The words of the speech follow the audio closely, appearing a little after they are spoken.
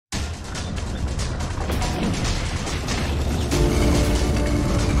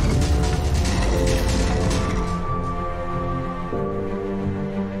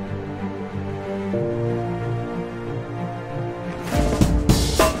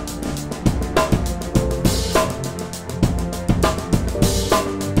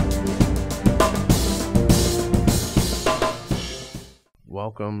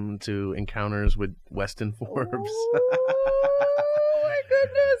welcome to Encounters with Weston Forbes. Oh my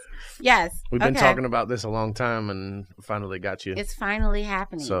goodness! Yes, We've been talking about this a long time, and finally got you. It's finally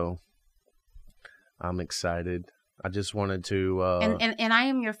happening. So I'm excited. I just wanted to. And I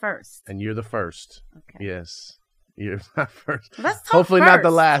am your first. And you're the first. Okay. Yes. You're my first. Let's talk Hopefully first. not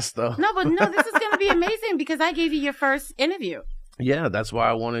the last, though. No, this is going to be amazing because I gave you your first interview. Yeah, that's why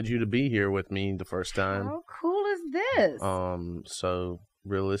I wanted you to be here with me the first time. How cool is this? So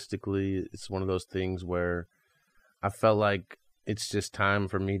realistically, it's one of those things where I felt like it's just time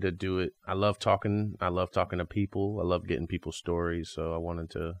for me to do it. I love talking to people. I love getting people's stories. So I wanted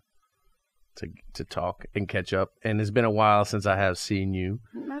to talk and catch up. And it's been a while since I have seen you.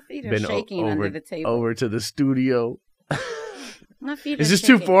 My feet are shaking under the table. Over to the studio. My feet Is are this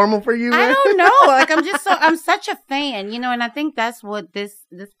shaking. too formal for you? Man? I don't know. Like I'm such a fan, and I think that's what this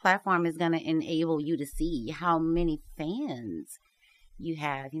platform is going to enable you to see, how many fans you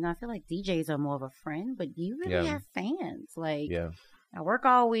have. I feel like DJs are more of a friend, but you really have fans. Like, I work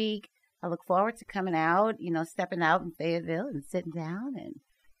all week. I look forward to coming out, stepping out in Fayetteville and sitting down and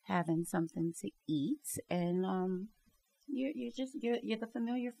having something to eat. And you're the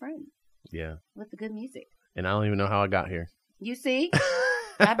familiar friend. Yeah. With the good music. And I don't even know how I got here. You see?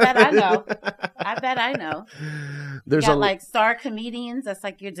 I bet I know. There's you got star comedians. That's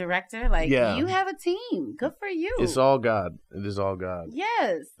like your director. You have a team. Good for you. It's all God. It is all God.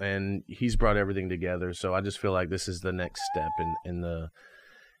 Yes. And He's brought everything together. So I just feel like this is the next step in the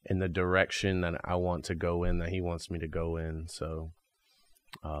direction that I want to go in, that He wants me to go in. So,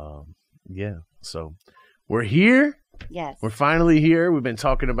 So we're here. Yes. We're finally here. We've been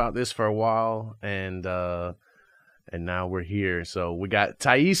talking about this for a while, and now we're here. So we got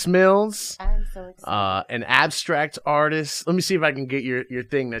Thais Mills. I'm so excited. An abstract artist. Let me see if I can get your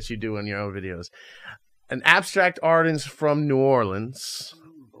thing that you do in your own videos. An abstract artist from New Orleans.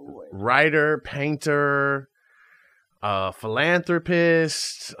 Writer, painter,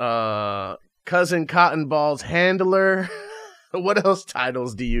 philanthropist, cousin Cotton Ball's handler. What else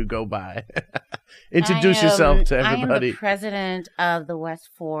titles do you go by? Introduce yourself to everybody. I am the president of the West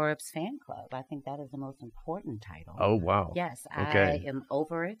Forbes fan club. I think that is the most important title. Oh, wow. Yes, okay. I am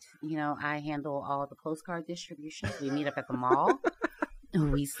over it. I handle all the postcard distributions. We meet up at the mall.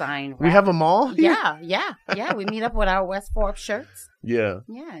 We sign. We have a mall here? Yeah. We meet up with our West Forbes shirts. Yeah.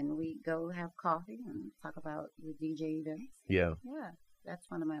 Yeah, and we go have coffee and talk about the DJ events. Yeah. Yeah, that's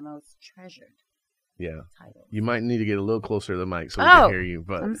one of my most treasured. Yeah. Titles. You might need to get a little closer to the mic so we can hear you.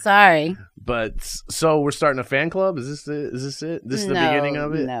 But I'm sorry. But so we're starting a fan club? Is this it? This is the beginning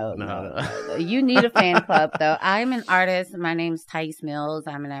of it? No. You need a fan club, though. I'm an artist. My name's Thais Mills.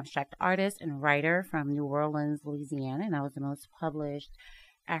 I'm an abstract artist and writer from New Orleans, Louisiana, and I was the most published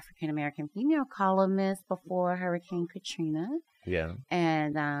African-American female columnist before Hurricane Katrina. Yeah.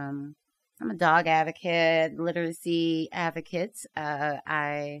 And I'm a dog advocate, literacy advocate.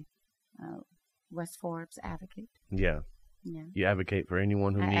 West Forbes advocate. Yeah. You advocate for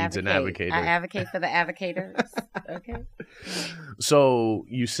anyone who needs an advocator. I advocate for the advocators. Okay. So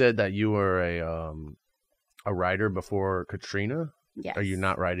you said that you were a writer before Katrina. Yes. Are you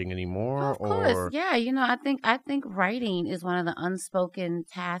not writing anymore? Of course. Yeah. I think writing is one of the unspoken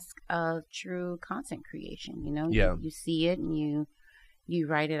tasks of true content creation. You see it and you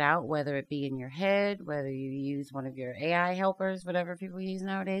write it out, whether it be in your head, whether you use one of your AI helpers, whatever people use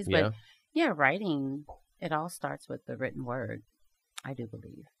nowadays. But yeah, writing, it all starts with the written word. I do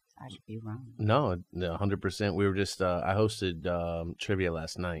believe. I should be wrong. No, 100%. We were just, I hosted trivia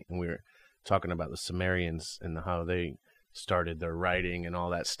last night, and we were talking about the Sumerians and how they started their writing and all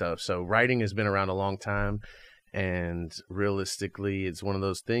that stuff. So writing has been around a long time, and realistically, it's one of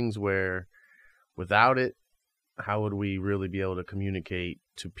those things where without it, how would we really be able to communicate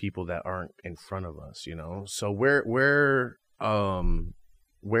to people that aren't in front of us, So where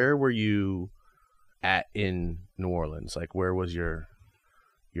were you at in New Orleans? Like, where was your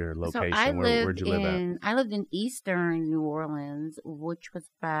location? Where'd you live at? I lived in eastern New Orleans, which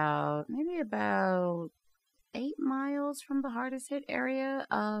was about 8 miles from the hardest hit area,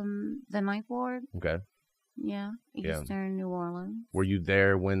 the Ninth Ward. Okay. Yeah, eastern New Orleans. Were you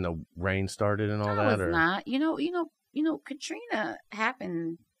there when the rain started and all that? I was not. Katrina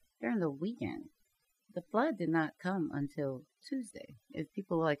happened during the weekend. The flood did not come until Tuesday. If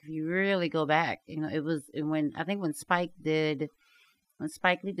you really go back, it was when Spike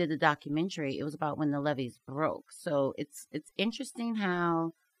Lee did the documentary, it was about when the levees broke. So it's interesting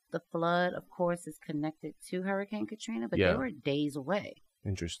how the flood, of course, is connected to Hurricane Katrina, but they were days away.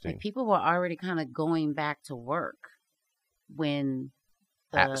 Interesting. People were already kind of going back to work when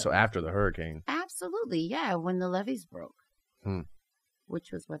so after the hurricane. Absolutely, yeah, when the levees broke.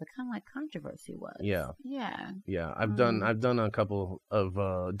 which was where the kind of like controversy was. Yeah. Yeah. I've done a couple of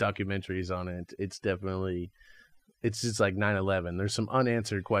documentaries on it. It's definitely, it's just like 9/11. There's some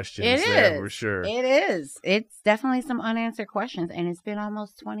unanswered questions there for sure. It is. It's definitely some unanswered questions, and it's been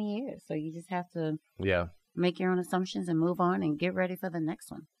almost 20 years. So you just have to make your own assumptions and move on and get ready for the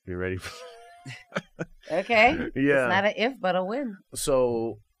next one. Be ready for Okay. Yeah. It's not an if, but a when.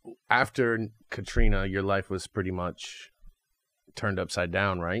 So after Katrina, your life was pretty much turned upside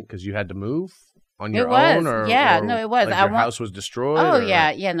down, right? Because you had to move on your own, or no, it was. Like your house was destroyed. Oh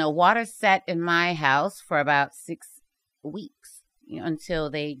yeah. No, water sat in my house for about 6 weeks,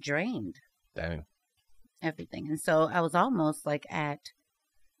 until they drained. Dang. Everything, and so I was almost like at,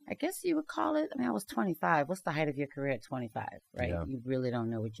 I guess you would call it. I mean, I was 25. What's the height of your career at 25, right? Yeah. You really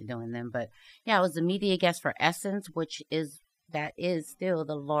don't know what you're doing then. But yeah, I was the media guest for Essence, which is still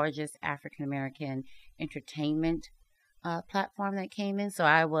the largest African American entertainment platform that came in. So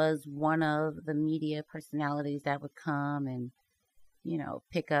I was one of the media personalities that would come and,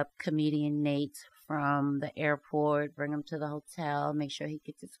 pick up comedian Nate from the airport, bring him to the hotel, make sure he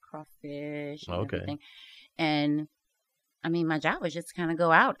gets his crawfish and everything. And I mean, my job was just to kind of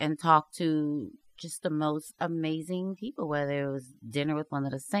go out and talk to just the most amazing people, whether it was dinner with one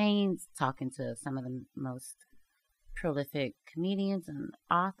of the saints, talking to some of the most prolific comedians and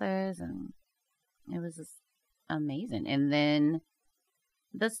authors, and it was just amazing. And then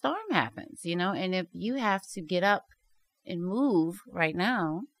the storm happens, and if you have to get up and move right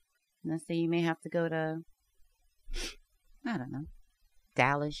now, let's say you may have to go to, I don't know,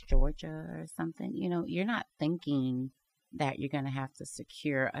 Dallas, Georgia or something, you're not thinking that you're going to have to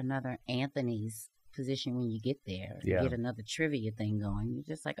secure another Anthony's position when you get there, get another trivia thing going.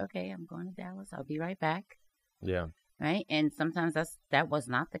 You're just like, okay, I'm going to Dallas. I'll be right back. Yeah. Right. And sometimes that was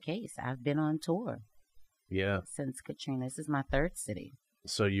not the case. I've been on tour. Yeah. Since Katrina. This is my third city.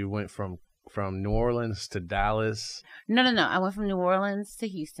 So you went from New Orleans to Dallas? No. I went from New Orleans to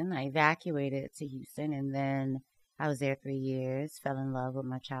Houston. I evacuated to Houston, and then I was there 3 years, fell in love with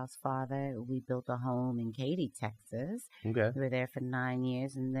my child's father. We built a home in Katy, Texas. Okay. We were there for 9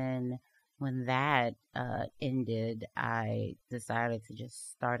 years, and then when that ended, I decided to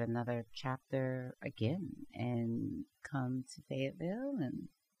just start another chapter again and come to Fayetteville. And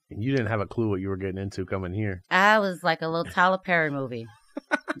you didn't have a clue what you were getting into coming here. I was like a little Tyler Perry movie.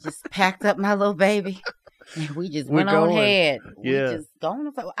 Just packed up my little baby, and we just went on ahead. Yeah. We just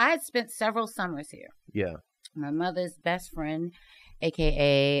going. I had spent several summers here. Yeah. My mother's best friend,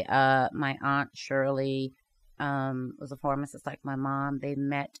 a.k.a. My Aunt Shirley, was a pharmacist like my mom. They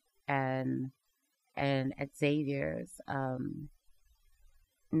met and at Xavier's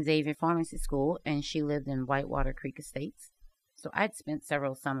Xavier Pharmacy School, and she lived in Whitewater Creek Estates. So I'd spent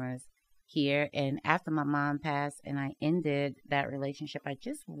several summers here, and after my mom passed and I ended that relationship, I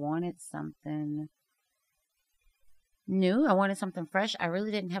just wanted something new. I wanted something fresh. I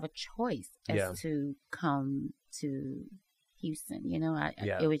really didn't have a choice as to come to Houston.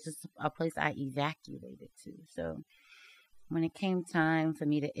 It was just a place I evacuated to. So when it came time for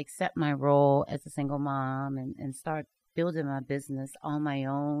me to accept my role as a single mom and start building my business on my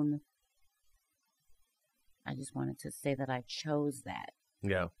own, I just wanted to say that I chose that.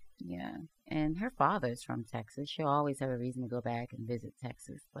 Yeah. Yeah. And her father's from Texas. She'll always have a reason to go back and visit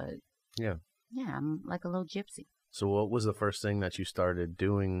Texas. But yeah, I'm like a little gypsy. So what was the first thing that you started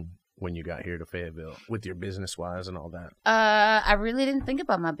doing when you got here to Fayetteville with your business wise and all that? I really didn't think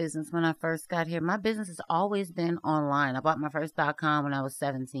about my business when I first got here. My business has always been online. I bought my first .com when I was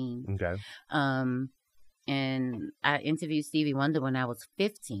 17. Okay. And I interviewed Stevie Wonder when I was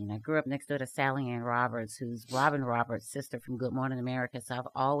 15. I grew up next door to Sally Ann Roberts, who's Robin Roberts' sister from Good Morning America. So I've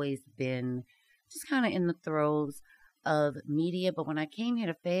always been just kind of in the throes of media. But when I came here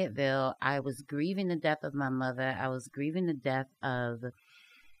to Fayetteville, I was grieving the death of my mother. I was grieving the death of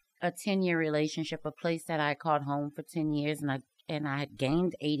a 10-year relationship, a place that I called home for 10 years. And I had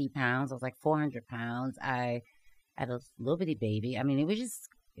gained 80 pounds. I was like 400 pounds. I had a little bitty baby. I mean, it was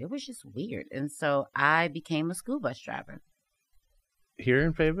just weird. And so I became a school bus driver. Here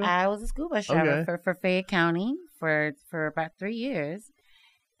in Fayetteville? I was a school bus driver for Fayette County for about 3 years.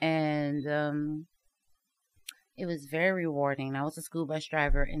 And it was very rewarding. I was a school bus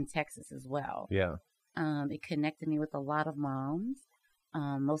driver in Texas as well. Yeah. It connected me with a lot of moms.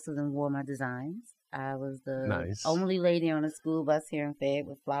 Most of them wore my designs. I was the only lady on a school bus here in Fayette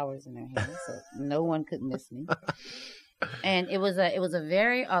with flowers in her hair, so no one could miss me. And it was a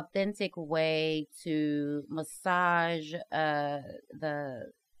very authentic way to massage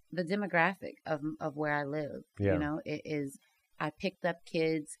the demographic of where I live. Yeah. I picked up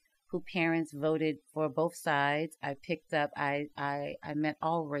kids who parents voted for both sides. I picked up, I met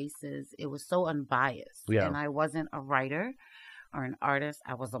all races. It was so unbiased. Yeah. And I wasn't a writer or an artist.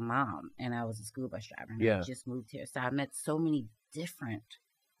 I was a mom, and I was a school bus driver. And Yeah. I just moved here. So I met so many different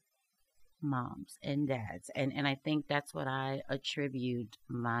moms and dads. And I think that's what I attribute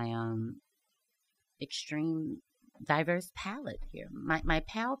my extreme diverse palette here. My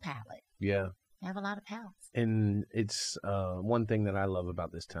pal palette. Yeah. I have a lot of pals. And it's one thing that I love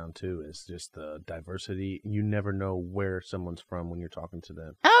about this town too is just the diversity. You never know where someone's from when you're talking to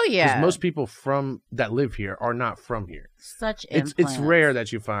them. Oh yeah, because most people that live here are not from here. Such it's rare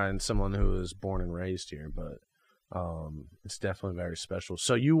that you find someone who is born and raised here, but it's definitely very special.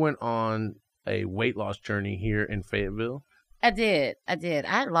 So you went on a weight loss journey here in Fayetteville. I did. I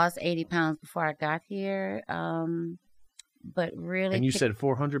had lost 80 pounds before I got here, but really. And you said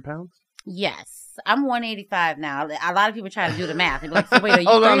 400 pounds. Yes, I'm 185 now. A lot of people try to do the math. They're like, so wait, are you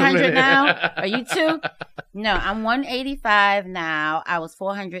 300 now? Are you 2? No, I'm 185 now. I was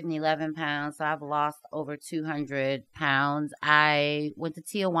 411 pounds, so I've lost over 200 pounds. I went to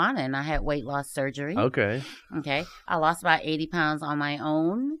Tijuana and I had weight loss surgery. Okay. I lost about 80 pounds on my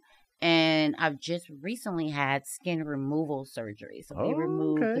own. And I've just recently had skin removal surgery. So they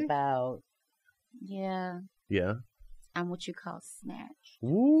removed about, I'm what you call snatch.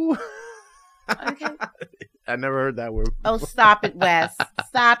 Ooh. Okay. I never heard that word. Oh, stop it, Wes.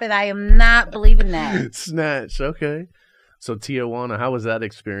 Stop it. I am not believing that. Snatch. Okay. So Tijuana, how was that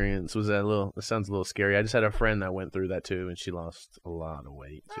experience? It sounds a little scary. I just had a friend that went through that too, and she lost a lot of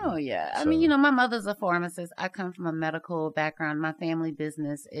weight too. Oh, yeah. I mean, my mother's a pharmacist. I come from a medical background. My family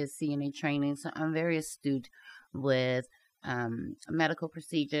business is CNA training, so I'm very astute with medical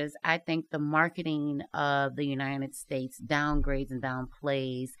procedures. I think the marketing of the United States downgrades and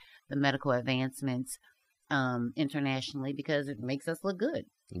downplays the medical advancements internationally because it makes us look good.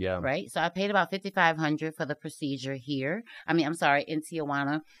 Yeah. Right. So I paid about $5,500 for the procedure here. In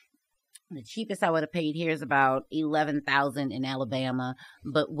Tijuana. The cheapest I would have paid here is about $11,000 in Alabama.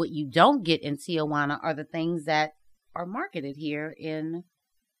 But what you don't get in Tijuana are the things that are marketed here in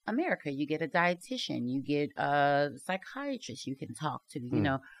America. You get a dietitian, you get a psychiatrist you can talk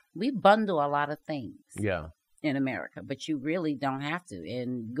to. We bundle a lot of things. Yeah. In America, but you really don't have to.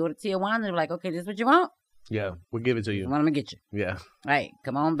 And go to Tijuana, they're like, okay, this is what you want. Yeah, we'll give it to you. I'm gonna get you. Yeah. Right.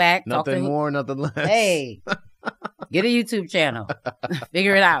 Come on back. Nothing more, nothing less. Hey, get a YouTube channel.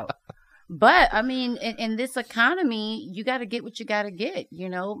 Figure it out. But I mean, in this economy, you got to get what you got to get.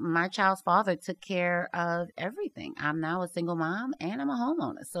 My child's father took care of everything. I'm now a single mom and I'm a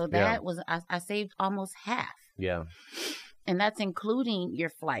homeowner. So that was, I saved almost half. Yeah. And that's including your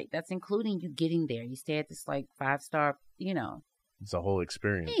flight. That's including you getting there. You stay at this 5-star, It's a whole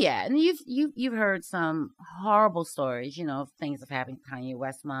experience. Yeah, and you've heard some horrible stories, things have happened. Kanye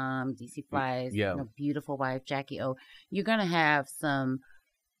West mom, DC Flies, beautiful wife Jackie O. You're gonna have some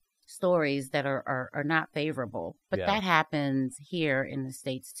stories that are not favorable, but that happens here in the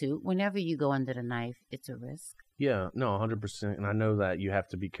States too. Whenever you go under the knife, it's a risk. Yeah, no, 100%. And I know that you have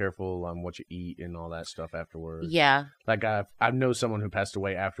to be careful on what you eat and all that stuff afterwards. Yeah. Like I know someone who passed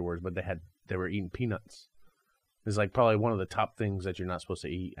away afterwards, but they were eating peanuts. It's probably one of the top things that you're not supposed to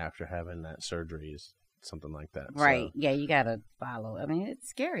eat after having that surgery is something like that. Right. So, yeah, you got to follow. I mean, it's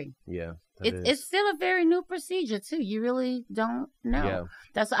scary. Yeah. It's still a very new procedure, too. You really don't know. Yeah.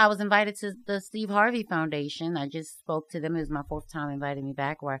 That's why I was invited to the Steve Harvey Foundation. I just spoke to them. It was my 4th time inviting me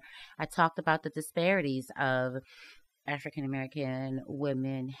back, where I talked about the disparities of African-American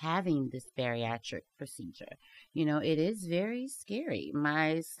women having this bariatric procedure. It is very scary.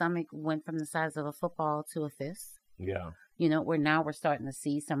 My stomach went from the size of a football to a fist. Yeah. We're starting to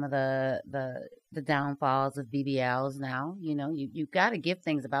see some of the downfalls of BBLs now. You got to give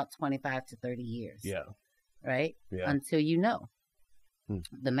things about 25 to 30 years. Yeah. Right? Yeah. Until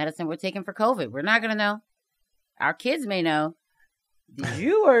the medicine we're taking for COVID, we're not going to know. Our kids may know. Did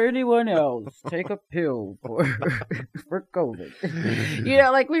you or anyone else take a pill for COVID? We really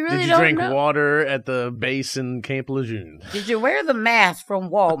don't know. Did you drink water at the base in Camp Lejeune? Did you wear the mask from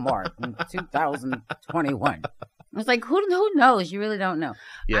Walmart in 2021? It's who knows? You really don't know.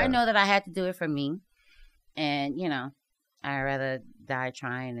 Yeah. I know that I had to do it for me. And, I'd rather die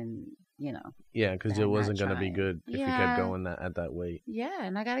trying and, Yeah, because it wasn't going to be good if you kept going at that weight. Yeah,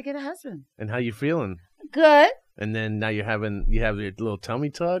 and I got to get a husband. And how you feeling? Good. And then now you have your little tummy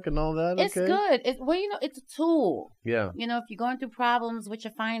tuck and all that. It's good. It's a tool. Yeah. If you're going through problems with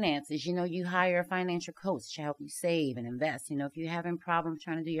your finances, you hire a financial coach to help you save and invest. If you're having problems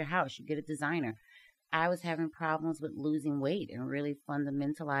trying to do your house, you get a designer. I was having problems with losing weight and really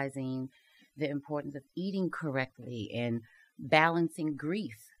fundamentalizing the importance of eating correctly and balancing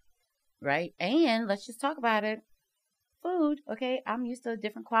grief right? And let's just talk about it. Food, okay? I'm used to a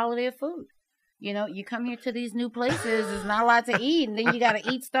different quality of food. You know, you come here to these new places, there's not a lot to eat, and then you got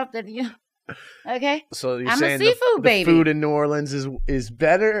to eat stuff that you... Okay? So you're I'm saying a seafood baby. The food in New Orleans is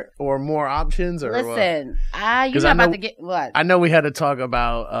better or more options? Or listen, you're not about to get... What? I know we had to talk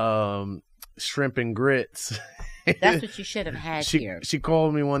about shrimp and grits. That's what you should have had here. She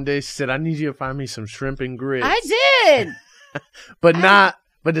called me one day. She said, I need you to find me some shrimp and grits. I did.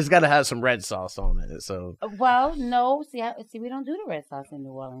 But it's got to have some red sauce on it. So well, no. See, we don't do the red sauce in New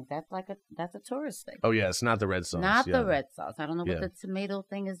Orleans. That's a tourist thing. Oh yeah, it's not the red sauce. Not the red sauce. I don't know what the tomato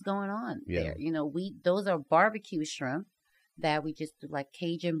thing is going on there. You know, those are barbecue shrimp that we just do like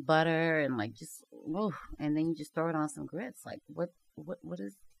Cajun butter and like just and then you just throw it on some grits. Like what's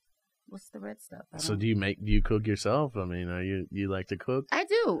the red stuff? So do you cook yourself? I mean, you like to cook? I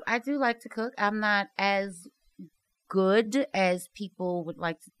do like to cook. I'm not as good as people would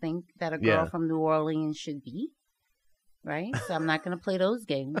like to think that a girl from New Orleans should be, right? So I'm not going to play those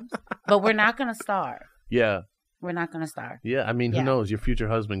games, but we're not going to starve. Yeah. We're not going to starve. Yeah, I mean, who knows? Your future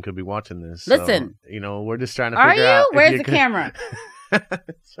husband could be watching this. Listen. So, you know, we're just trying to figure out. Where's the camera?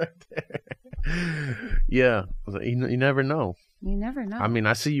 It's right there. Yeah, you never know. You never know. I mean,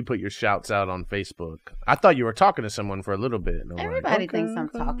 I see you put your shouts out on Facebook. I thought you were talking to someone for a little bit. Everybody thinks I'm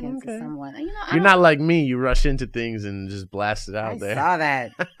talking to someone. You know, you're not like me. You rush into things and just blast it out there. I saw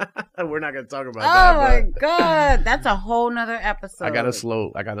that. We're not going to talk about that. Oh my God. That's a whole nother episode. I gotta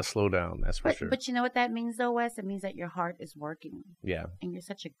slow down. That's for sure. But you know what that means though, Wes? It means that your heart is working. Yeah. And you're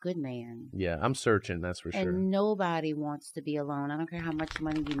such a good man. Yeah, I'm searching. That's for sure. And nobody wants to be alone. I don't care how much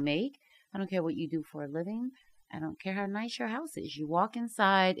money you make. I don't care what you do for a living. I don't care how nice your house is. You walk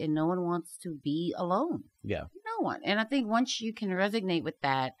inside and no one wants to be alone. Yeah. No one. And I think once you can resonate with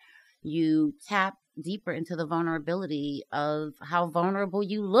that, you tap deeper into the vulnerability of how vulnerable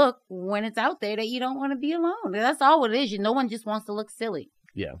you look when it's out there that you don't want to be alone. That's all it is. No one just wants to look silly.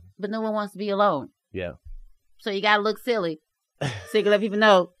 Yeah. But no one wants to be alone. Yeah. So you got to look silly so you can let people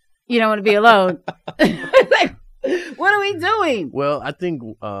know you don't want to be alone. Like, what are we doing? Well, I think...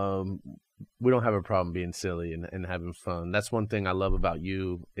 we don't have a problem being silly and having fun. That's one thing I love about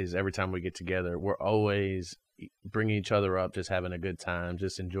you is every time we get together, we're always bringing each other up, just having a good time,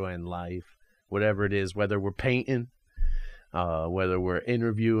 just enjoying life, whatever it is, whether we're painting, whether we're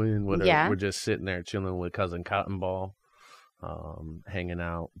interviewing, whether we're just sitting there chilling with Cousin Cotton Ball, hanging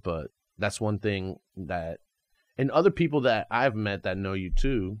out. But that's one thing that, and other people that I've met that know you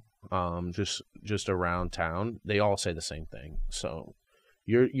too, just around town, they all say the same thing. So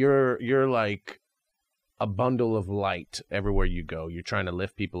You're like a bundle of light everywhere you go. You're trying to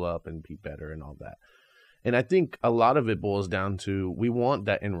lift people up and be better and all that. And I think a lot of it boils down to we want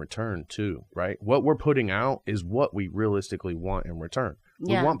that in return too, right? What we're putting out is what we realistically want in return.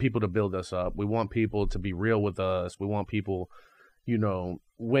 Yeah. We want people to build us up. We want people to be real with us. We want people, you know,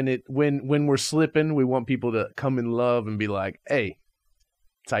 when we're slipping, we want people to come in love and be like, hey,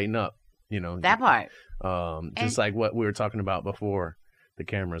 tighten up, you know. That part. Just like what we were talking about before the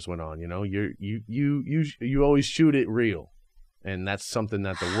cameras went on, you know, you always shoot it real, and that's something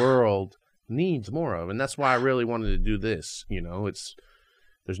that the world needs more of, and that's why I really wanted to do this. You know,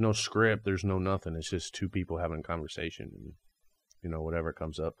 there's no script, there's no nothing. It's just two people having a conversation, and you know, whatever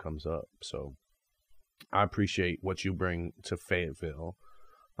comes up. So I appreciate what you bring to Fayetteville.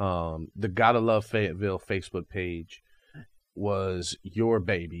 The Gotta Love Fayetteville Facebook page was your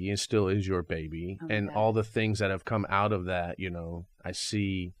baby and still is your baby. And all the things that have come out of that, you know, I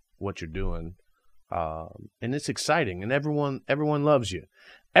see what you're doing. And it's exciting, and everyone loves you.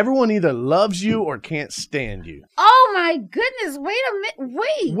 Everyone either loves you or can't stand you. Oh my goodness. Wait a minute.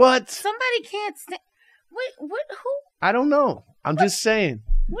 Wait. What? Somebody can't stand. Wait, what? Who? I don't know. I'm just saying.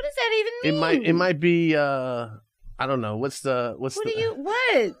 What does that even mean? It might be I don't know. What?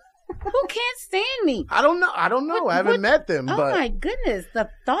 Who can't stand me? I don't know. I haven't met them. Oh but my goodness, the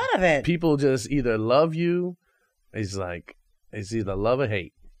thought of it. People just either love you. It's either love or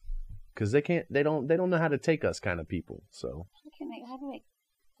hate, because they don't know how to take us kind of people. So how do I?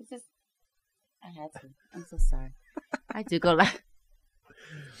 It's just I had to. I'm so sorry. I do go like.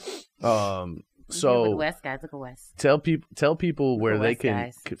 So West guys, look at West. Tell people where they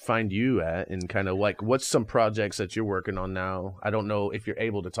can find you at, and kind of like what's some projects that you're working on now. I don't know if you're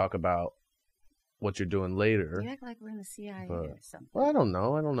able to talk about what you're doing later. You act like we're in the CIA or something. Well, I don't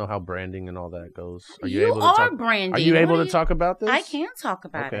know how branding and all that goes. Are you able to talk? Branding. Are you able to talk about this? I can talk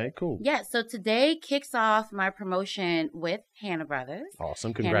about it. Okay, cool. Yeah, so today kicks off my promotion with Hannah Brothers.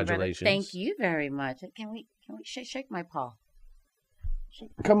 Awesome, congratulations. Thank you very much. Can we shake my paw?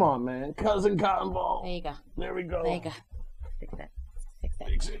 Come on, man. Cousin Cotton Ball. There you go. There we go. There you go. Fix that.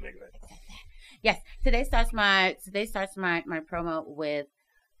 Yes, today starts my promo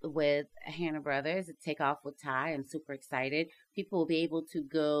with Hannah Brothers, Take Off with Ty. I'm super excited. People will be able to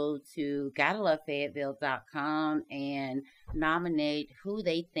go to gottalovefayeteville.com and nominate who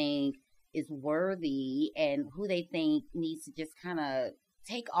they think is worthy and who they think needs to just kind of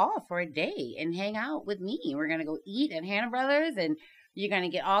take off for a day and hang out with me. We're going to go eat at Hannah Brothers, and you're going to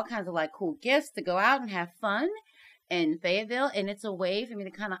get all kinds of like cool gifts to go out and have fun in Fayetteville. And it's a way for me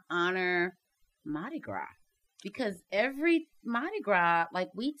to kind of honor Mardi Gras. Because every Mardi Gras, like,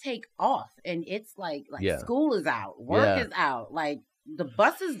 we take off, and it's like school is out, work is out, like the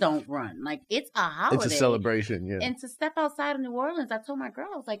buses don't run, like it's a holiday. It's a celebration, yeah. And to step outside of New Orleans, I told my girl,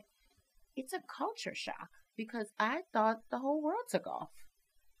 I was like, it's a culture shock because I thought the whole world took off.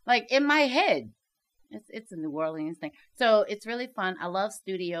 Like in my head, it's a New Orleans thing. So it's really fun. I love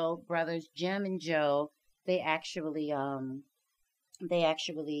Studio Brothers, Jim and Joe. They actually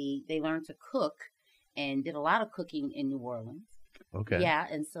learned to cook. And did a lot of cooking in New Orleans. Okay. Yeah,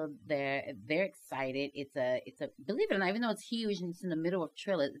 and so they're excited. It's a believe it or not, even though it's huge and it's in the middle of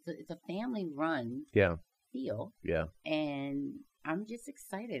Trill, it's a family run. Yeah. Feel. Yeah. And I'm just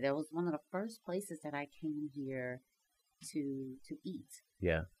excited. It was one of the first places that I came here to eat.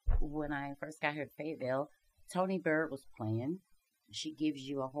 Yeah. When I first got here to Fayetteville, Tony Bird was playing. She gives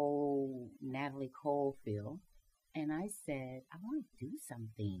you a whole Natalie Cole feel, and I said, I want to do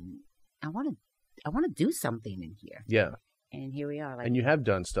something. I want to do something in here. Yeah. And here we are. Like, and you have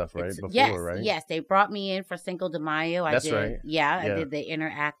done stuff, right? Before, yes, right? Yes. They brought me in for Cinco de Mayo. That's right. Yeah, I did the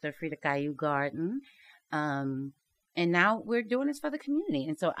inner act of Frida Kahlo Garden. And now we're doing this for the community.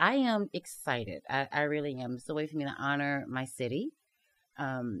 And so I am excited. I really am. It's a way for me to honor my city.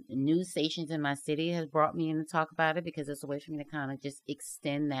 News stations in my city has brought me in to talk about it because it's a way for me to kind of just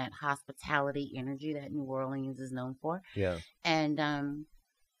extend that hospitality energy that New Orleans is known for. Yeah. And,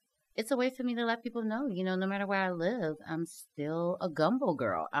 it's a way for me to let people know, no matter where I live, I'm still a gumbo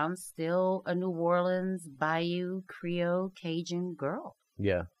girl. I'm still a New Orleans, Bayou, Creole, Cajun girl.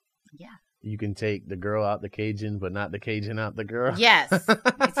 Yeah. Yeah. You can take the girl out the Cajun, but not the Cajun out the girl. Yes.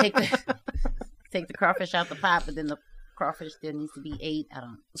 take the crawfish out the pot, but then the crawfish still needs to be ate.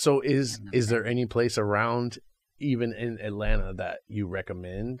 So is there any place around, even in Atlanta, that you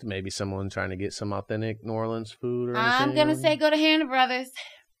recommend? Maybe someone trying to get some authentic New Orleans food or anything? I'm going to say go to Hannah Brothers.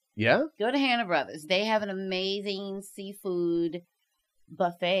 Yeah? Go to Hannah Brothers. They have an amazing seafood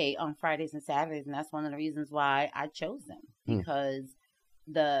buffet on Fridays and Saturdays, and that's one of the reasons why I chose them. Because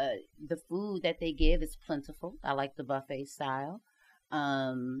the food that they give is plentiful. I like the buffet style.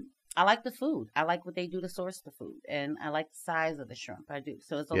 I like the food. I like what they do to source the food, and I like the size of the shrimp. I do.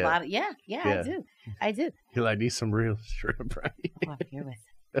 So it's a lot of I do. You're like, need some real shrimp, right? Oh, here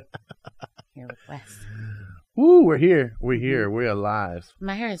with Wes. Woo, we're here. We're alive.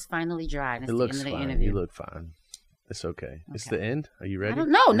 My hair is finally dry. And it looks the end of the fine. interview. You look fine. It's okay. It's the end. Are you ready? I don't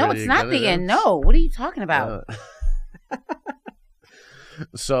know. No, it's not the end. No. What are you talking about?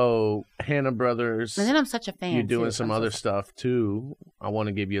 So, Hannah Brothers. And then I'm such a fan. You're doing some other stuff too. I want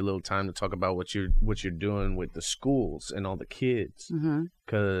to give you a little time to talk about what you're doing with the schools and all the kids.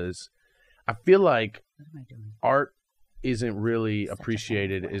 Because I feel like what am I doing? Art isn't really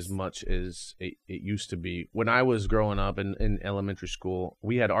appreciated as much as it used to be. When I was growing up in elementary school,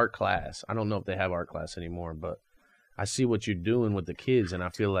 we had art class. I don't know if they have art class anymore, but I see what you're doing with the kids, and I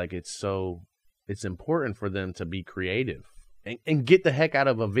feel like it's important for them to be creative and get the heck out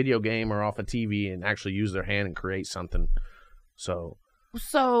of a video game or off a TV and actually use their hand and create something. So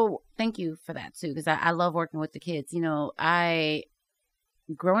thank you for that too, because I love working with the kids.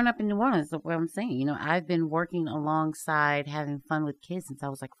 Growing up in New Orleans, that's what I'm saying. I've been working alongside having fun with kids since I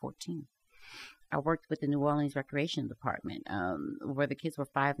was like 14. I worked with the New Orleans Recreation Department, where the kids were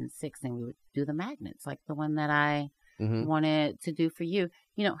 5 and 6, and we would do the magnets, like the one that I wanted to do for you.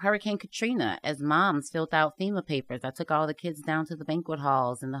 Hurricane Katrina, as moms filled out FEMA papers, I took all the kids down to the banquet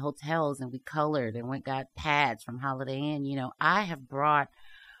halls and the hotels, and we colored and got pads from Holiday Inn. I have brought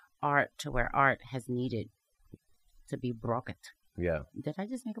art to where art has needed to be brought. Yeah. Did I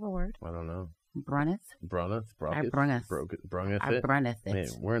just make up a word? I don't know. Brunneth? I brunneth it. Man,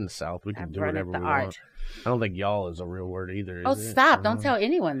 we're in the South. We can do whatever we want. I don't think y'all is a real word either. Stop. Don't tell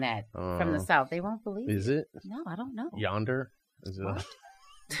anyone that from the South. They won't believe Is it? No, I don't know. Yonder? Is it?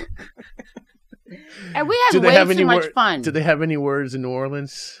 And we have way too much fun. Do they have any words in New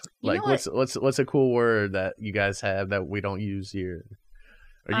Orleans? Like, what's a cool word that you guys have that we don't use here?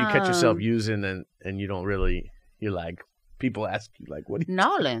 Or you catch yourself using and you don't really, you're like, people ask you, like, what do you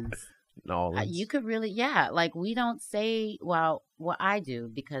Nolans. Nolans. You could really, like, we don't say, well, what I do,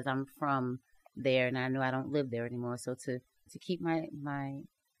 because I'm from there and I know I don't live there anymore. So to to keep my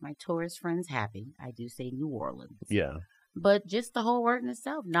tourist friends happy, I do say New Orleans. Yeah. But just the whole word in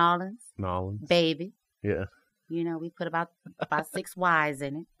itself, Nolans. Baby. Yeah. You know, we put about 6 Y's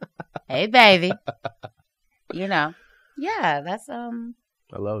in it. Hey, baby. You know. Yeah, that's I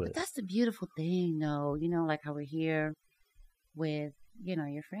love it. But that's the beautiful thing, though. You know, like how we're here with, you know,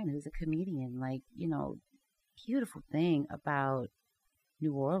 your friend who's a comedian. Like, you know, beautiful thing about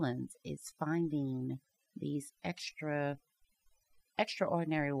New Orleans is finding these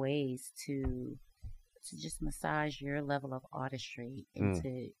extraordinary ways to just massage your level of artistry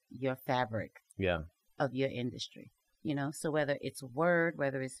into your fabric of your industry. You know, so whether it's a word,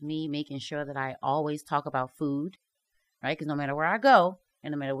 whether it's me making sure that I always talk about food, right? Because no matter where I go,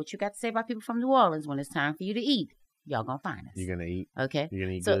 and no matter what you got to say about people from New Orleans, when it's time for you to eat, y'all gonna find us. You're gonna eat. Okay. You're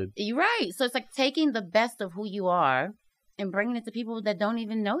gonna eat so, good. You're right. So it's like taking the best of who you are and bringing it to people that don't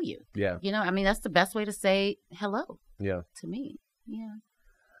even know you. Yeah. You know, I mean, that's the best way to say hello. Yeah. To me. Yeah.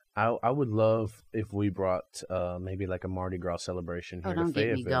 I would love if we brought maybe like a Mardi Gras celebration here to Fayetteville.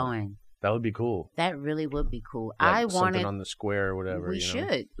 Don't get me going. That would be cool. That really would be cool. Like I wanted something on the square or whatever.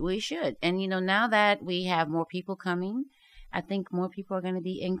 We should. And you know, now that we have more people coming, I think more people are going to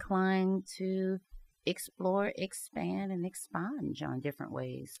be inclined to explore, expand, and expunge on different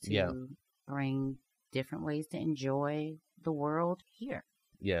ways to bring different ways to enjoy the world here.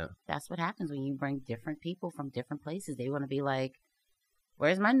 Yeah. That's what happens when you bring different people from different places. They want to be like,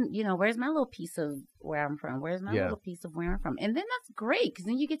 where's my little piece of where I'm from? Where's my little piece of where I'm from? And then that's great because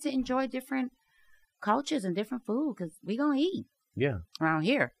then you get to enjoy different cultures and different food because we going to eat. Yeah. Around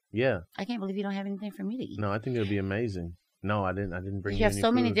here. Yeah. I can't believe you don't have anything for me to eat. No, I think it would be amazing. No, I didn't bring you have any so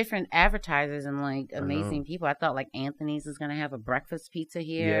food. many different advertisers and like amazing people. I thought like Anthony's is going to have a breakfast pizza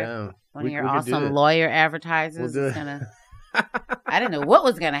here. Yeah. One of your awesome lawyer advertisers is going to. I didn't know what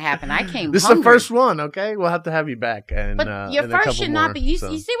was going to happen. I came This hungry. is the first one, okay? We'll have to have you back. And, but your first should not be. You see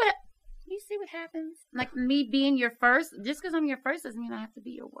what happens? Like me being your first, just because I'm your first doesn't mean I have to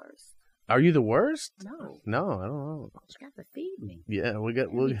be your worst. Are you the worst? No, I don't know. You got to feed me. Yeah, we're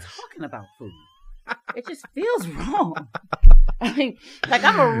talking about food. It just feels wrong. I mean, like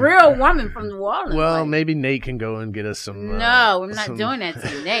I'm a real woman from New Orleans. Well, like, maybe Nate can go and get us some. No, I'm not doing that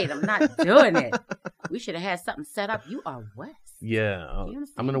to Nate. I'm not doing it. We should have had something set up. You are West. Yeah,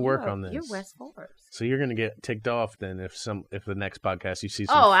 I'm going to work on this. You're West Forbes. So you're going to get ticked off then if the next podcast you see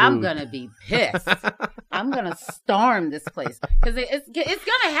some. Oh, food. I'm going to be pissed. I'm going to storm this place because it's going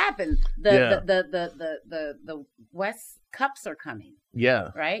to happen. The West Cups are coming. Yeah.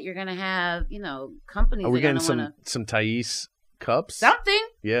 Right? You're going to have, companies. Are we getting some Thais cups? Something?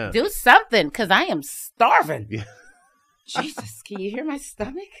 Yeah. Do something because I am starving. Yeah. Jesus, can you hear my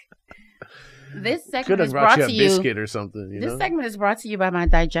stomach? This segment could have is brought brought you a to you. Biscuit or something. This segment is brought to you by my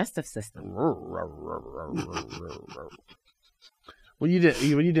digestive system. Well, you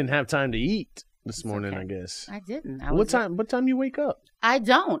didn't have time to eat this morning, okay. I guess. I didn't. What time you wake up? I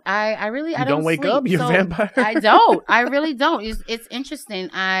don't. I really I don't wake sleep, up. You're a vampire. I don't. I really don't. It's interesting.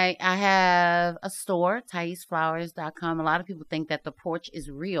 I have a store, ThaisFlowers.com. A lot of people think that the porch is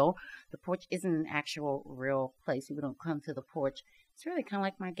real. The porch isn't an actual real place. People don't come to the porch. It's really kind of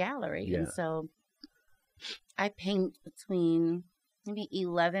like my gallery. Yeah. And so I paint between maybe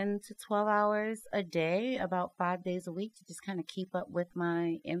 11 to 12 hours a day, about 5 days a week to just kind of keep up with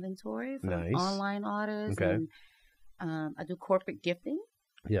my inventory from online orders. Okay. And I do corporate gifting.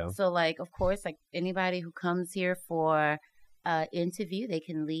 Yeah. So, like, of course, like anybody who comes here for an interview, they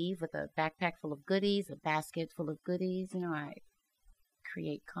can leave with a backpack full of goodies, a basket full of goodies. I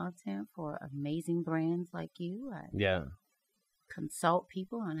create content for amazing brands like you. I consult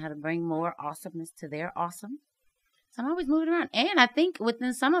people on how to bring more awesomeness to their awesome. So I'm always moving around. And I think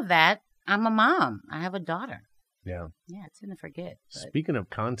within some of that, I'm a mom. I have a daughter. Yeah. Yeah, I tend to forget. But. Speaking of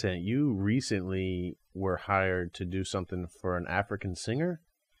content, you recently were hired to do something for an African singer?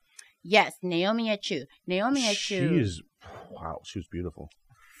 Yes, Naomi Anew. Naomi Anew. She was beautiful.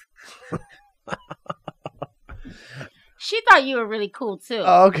 She thought you were really cool, too.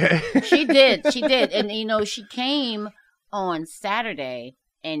 Oh, okay. She did. And, she came on Saturday.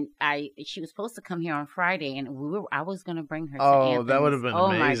 And she was supposed to come here on Friday, and I was gonna bring her. Oh, to Anthony's. that would have been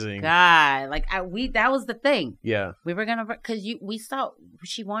amazing! Oh my god! Like that was the thing. Yeah, we were gonna because we saw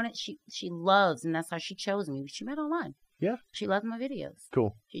she loves, and that's how she chose me. She met online. Yeah, she loved my videos.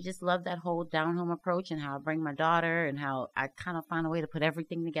 Cool. She just loved that whole down home approach and how I bring my daughter and how I kind of find a way to put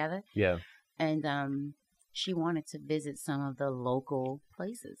everything together. Yeah, and she wanted to visit some of the local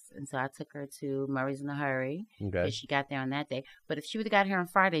places. And so I took her to Murray's in a Hurry. Okay. She got there on that day. But if she would have got here on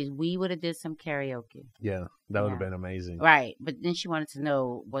Fridays, we would have did some karaoke. Yeah, that would have been amazing. Right. But then she wanted to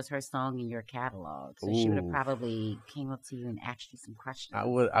know, was her song in your catalog? So she would have Ooh. probably came up to you and asked you some questions.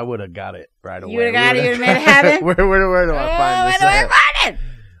 I would have got it right away. You would have got it? You would have made it happen? Where do I find this Where do I at? find it?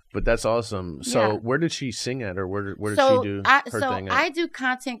 But that's awesome. So where did she sing at, or where did she do her thing at? I do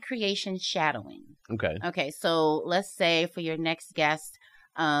content creation shadowing. Okay. Okay, so let's say for your next guest,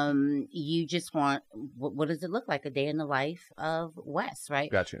 you just want, what does it look like? A day in the life of Wes, right?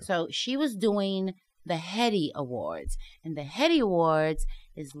 Gotcha. So she was doing the Hetty Awards. And the Hetty Awards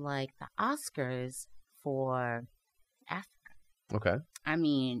is like the Oscars for Africa. Okay. I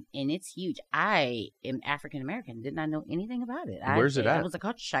mean, and it's huge. I am African American. Did not know anything about it. Where's it at? It was a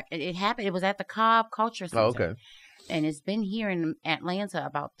culture shock. It happened. It was at the Cobb Culture Center. Oh, okay. And it's been here in Atlanta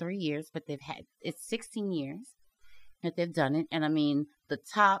about 3 years, but it's 16 years that they've done it. And I mean, the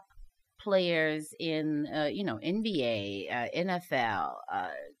top players in, NBA, NFL,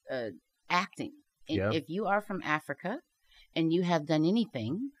 acting. Yeah. If you are from Africa and you have done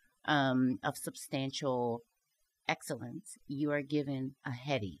anything of substantial excellence, you are given a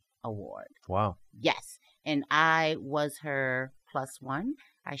Hetty Award. Wow. Yes. And I was her +1.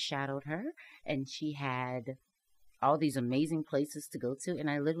 I shadowed her, and she had all these amazing places to go to, and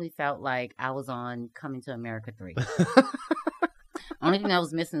I literally felt like I was on Coming to America 3. Only thing I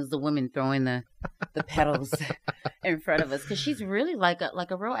was missing is the women throwing the petals in front of us, because she's really like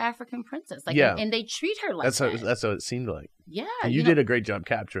a real African princess. Like, yeah. and they treat her like that. That's what it seemed like. Yeah, and you did a great job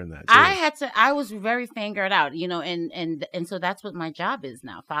capturing that too. I was very fangirled out, and so that's what my job is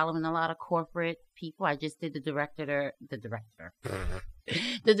now, following a lot of corporate people. I just did the director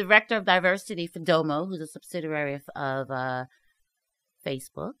of diversity for Domo, who's a subsidiary of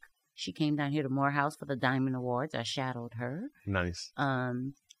Facebook. She came down here to Morehouse for the Diamond Awards. I shadowed her. Nice.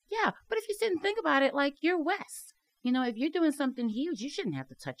 Yeah, but if you sit and think about it, like, you're Wes. If you're doing something huge, you shouldn't have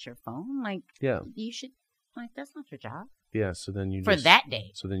to touch your phone. Like, you should, like, that's not your job. Yeah, so then you for that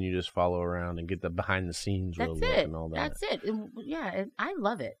day. So then you just follow around and get the behind the scenes real look and all that. That's it. And I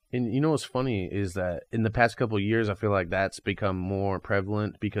love it. And you know what's funny is that in the past couple of years, I feel like that's become more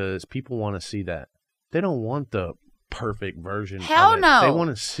prevalent because people want to see that. They don't want the perfect version. Hell of it. no. They want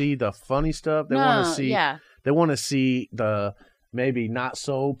to see the funny stuff. They want to see. Yeah. They want to see the maybe not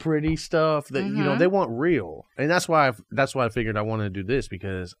so pretty stuff. That they want real, and that's why I figured I wanted to do this,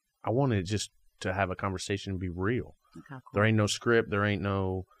 because I wanted just to have a conversation and be real. Okay, cool. There ain't no script. There ain't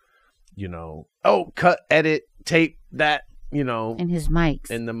no, cut, edit, tape that, And his mics.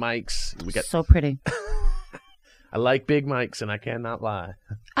 And the mics. We got so pretty. I like big mics, and I cannot lie.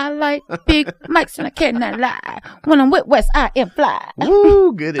 I like big mics, and I cannot lie. When I'm with Wes, I am fly.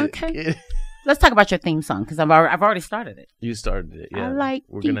 Woo, get it. Okay. Get it. Let's talk about your theme song, because I've already started it. You started it, yeah. I like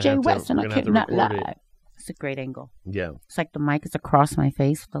DJ West, and I cannot lie. It's a great angle. Yeah. It's like the mic is across my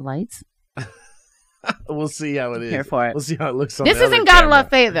face with the lights. We'll see how it is. Here for it. We'll see how it looks on this the isn't other Gotta camera. Love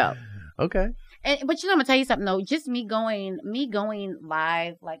Fayetteville. Okay. But I'm gonna tell you something though. Just me going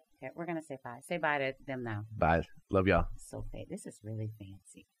live. Like, okay, we're gonna say bye. Say bye to them now. Bye. Love y'all. So this is really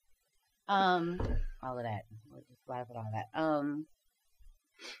fancy. All of that. We're just live with all that.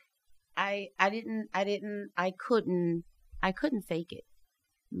 I couldn't fake it.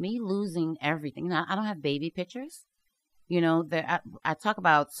 Me losing everything. I don't have baby pictures. I talk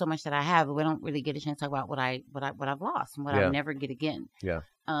about so much that I have, but we don't really get a chance to talk about what I've lost and what I'll never get again. Yeah.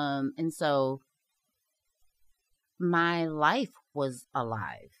 And so my life was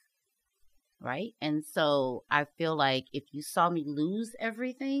alive, right? And so I feel like if you saw me lose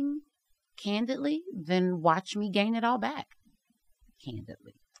everything candidly, then watch me gain it all back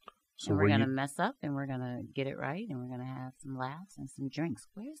candidly. So we're going to mess up, and we're going to get it right, and we're going to have some laughs and some drinks.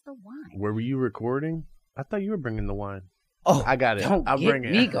 Where's the wine? Where were you recording? I thought you were bringing the wine. Oh, I got it. I'll bring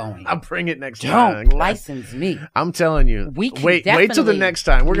it. Me going. I'll bring it next time. Don't license me. I'm telling you. Wait till the next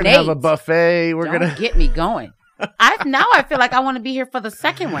time. We're gonna have a buffet. Don't get me going. I feel like I want to be here for the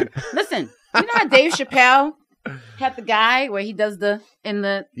second one. Listen, you know how Dave Chappelle had the guy where he does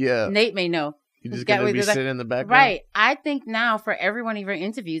Nate may know. You just gonna be sitting in the background, right? I think now for every one of your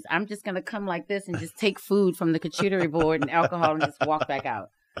interviews, I'm just gonna come like this and just take food from the charcuterie board and alcohol and just walk back out,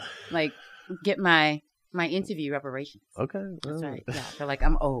 like get my interview reparations. Okay, that's right. Yeah, I feel like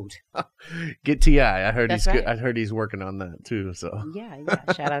I'm owed. Get T.I. I heard he's good. I heard he's working on that too. So yeah.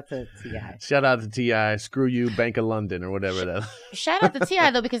 Shout out to T.I. Shout out to T.I. Screw you, Bank of London or whatever that. Shout out to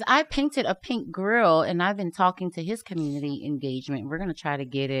T.I. though, because I painted a pink grill and I've been talking to his community engagement. We're gonna try to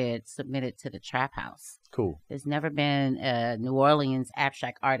get it submitted to the Trap House. Cool. There's never been a New Orleans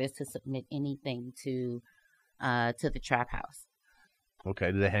abstract artist to submit anything to to the Trap House.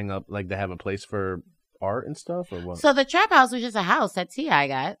 Okay. Do they hang up, like they have a place for art and stuff or what? So the Trap House was just a house that T.I.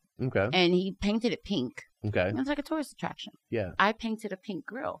 got. Okay. And he painted it pink. Okay. It's like a tourist attraction. Yeah. I painted a pink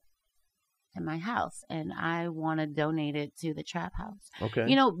grill in my house, and I want to donate it to the Trap House. Okay.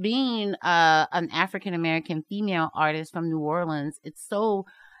 You know, being an African-American female artist from New Orleans, it's so,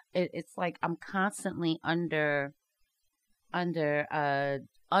 it's like I'm constantly under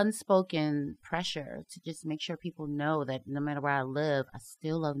unspoken pressure to just make sure people know that no matter where I live, I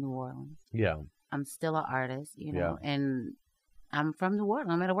still love New Orleans. Yeah. I'm still an artist, you know, and I'm from New Orleans.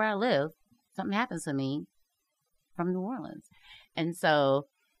 No matter where I live, something happens to me from New Orleans. And so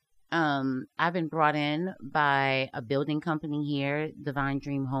I've been brought in by a building company here, Divine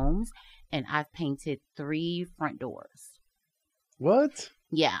Dream Homes, and I've painted 3 front doors. What?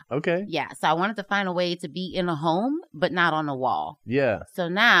 Yeah. Okay. Yeah. So I wanted to find a way to be in a home, but not on a wall. Yeah. So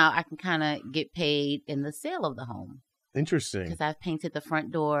now I can kind of get paid in the sale of the home. Interesting. Because I've painted the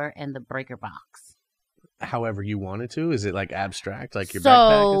front door and the breaker box. However you wanted to? Is it like abstract, like your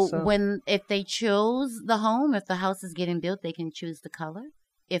backpack and stuff? So if they choose the home, if the house is getting built, they can choose the color.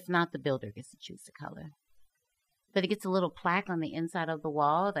 If not, the builder gets to choose the color. But it gets a little plaque on the inside of the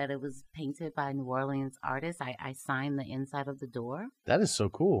wall that it was painted by a New Orleans artist. I signed the inside of the door. That is so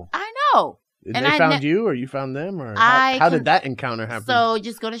cool. I know. And they found you, or you found them, or how did that encounter happen? So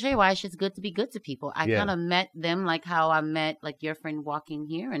just go to show you why it's just good to be good to people. I kind of met them like how I met like your friend walking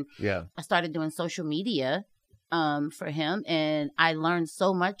here, and I started doing social media for him, and I learned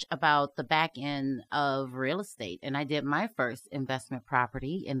so much about the back end of real estate. And I did my first investment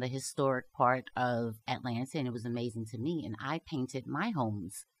property in the historic part of Atlanta, and it was amazing to me. And I painted my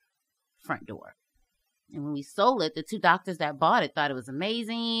home's front door. And when we sold it, the 2 doctors that bought it thought it was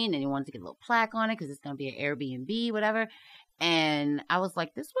amazing, and they wanted to get a little plaque on it because it's going to be an Airbnb, whatever. And I was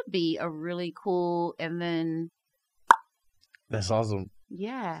like, this would be a really cool, and then... That's awesome.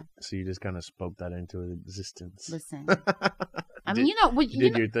 Yeah. So you just kind of spoke that into existence. Listen. I mean, you know... You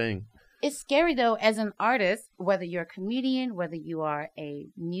did your thing. It's scary, though, as an artist, whether you're a comedian, whether you are a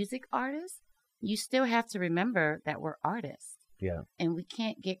music artist, you still have to remember that we're artists. Yeah. And we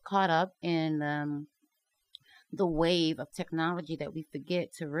can't get caught up in... the wave of technology that we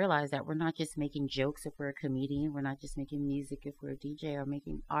forget to realize that we're not just making jokes if we're a comedian. We're not just making music if we're a DJ, or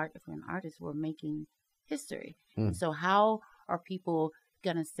making art if we're an artist. We're making history. And so how are people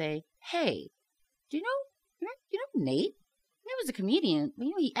going to say, hey, do you know Nate? He was a comedian. You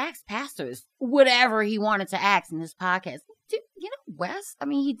know, he asked pastors whatever he wanted to ask in this podcast. You know, Wes, I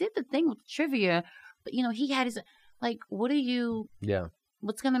mean, he did the thing with trivia, but, you know, he had his, like,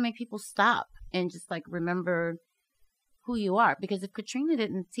 what's going to make people stop and just like remember who you are? Because if Katrina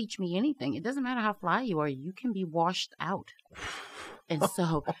didn't teach me anything, it doesn't matter how fly you are, you can be washed out. And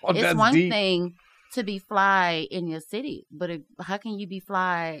so it's one thing to be fly in your city, but how can you be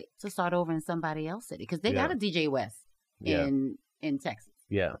fly to start over in somebody else's city? Because they got a DJ West in Texas.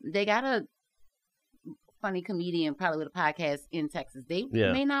 Yeah. They got a funny comedian probably with a podcast in Texas. They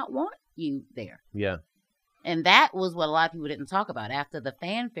may not want you there. Yeah. And that was what a lot of people didn't talk about. After the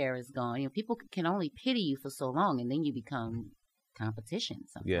fanfare is gone, you know, people can only pity you for so long, and then you become competition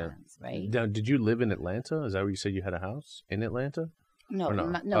sometimes, right? Now, did you live in Atlanta? Is that where you said you had a house in Atlanta? No,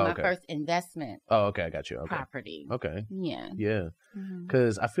 my first investment. Oh, okay, I got you. Okay. Property. Okay. Yeah. Yeah.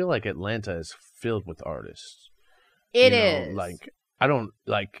 Because I feel like Atlanta is filled with artists. It is. Like,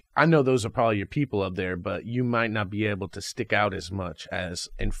 I know those are probably your people up there, but you might not be able to stick out as much as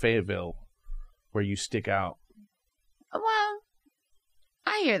in Fayetteville, where you stick out. Well,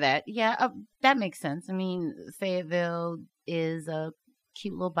 I hear that. Yeah, that makes sense. I mean, Fayetteville is a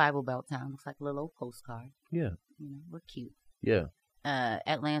cute little Bible Belt town. Looks like a little old postcard. Yeah. You know, we're cute. Yeah.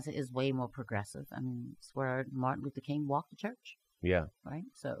 Atlanta is way more progressive. I mean, it's where Martin Luther King walked to church. Yeah. Right?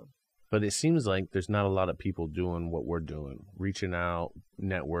 So. But it seems like there's not a lot of people doing what we're doing, reaching out,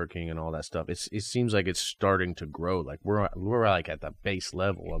 networking, and all that stuff. It seems like it's starting to grow. Like we're like at the base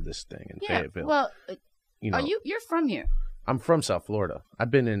level of this thing in Fayetteville. Well, you're from here? I'm from South Florida. I've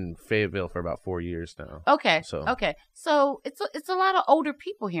been in Fayetteville for about 4 years now. Okay. So it's a lot of older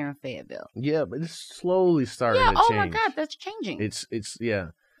people here in Fayetteville. Yeah, but it's slowly starting to change. Oh my God, that's changing. It's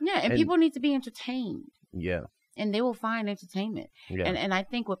yeah. Yeah, and people need to be entertained. Yeah. And they will find entertainment. Yeah. And I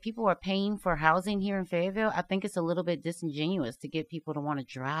think what people are paying for housing here in Fayetteville, I think it's a little bit disingenuous to get people to want to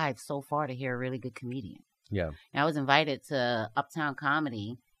drive so far to hear a really good comedian. Yeah. And I was invited to Uptown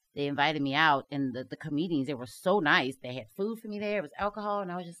Comedy. They invited me out, and the comedians, they were so nice. They had food for me there. It was alcohol.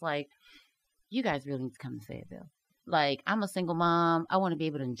 And I was just like, you guys really need to come to Fayetteville. Like, I'm a single mom. I want to be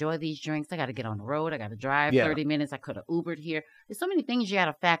able to enjoy these drinks. I got to get on the road. I got to drive 30 minutes. I could have Ubered here. There's so many things you got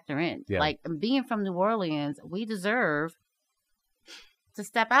to factor in. Yeah. Like, being from New Orleans, we deserve to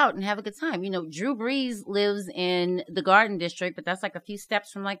step out and have a good time. You know, Drew Brees lives in the Garden District, but that's like a few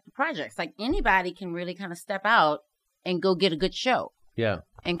steps from like the projects. Like, anybody can really kind of step out and go get a good show. Yeah.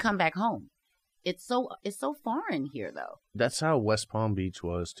 And come back home. It's so foreign here, though. That's how West Palm Beach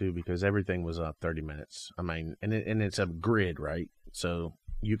was too, because everything was up 30 minutes. I mean, and it's a grid, right? So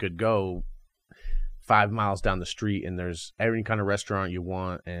you could go 5 miles down the street, and there's every kind of restaurant you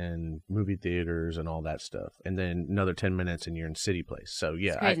want, and movie theaters, and all that stuff. And then another 10 minutes, and you're in City Place. So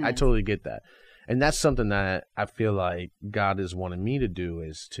yeah, I totally get that, and that's something that I feel like God is wanting me to do,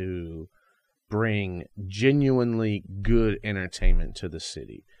 is to bring genuinely good entertainment to the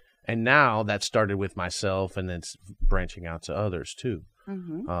city. And now that started with myself, and it's branching out to others too.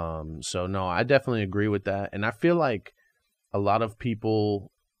 Mm-hmm. So no, I definitely agree with that. And I feel like a lot of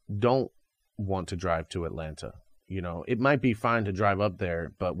people don't want to drive to Atlanta. You know, it might be fine to drive up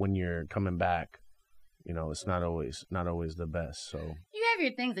there, but when you're coming back, you know, it's not always the best. So you have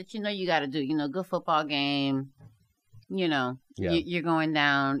your things that you know you got to do. You know, good football game. You know, you're going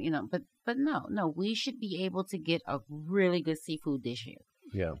down. You know, but no, we should be able to get a really good seafood dish here.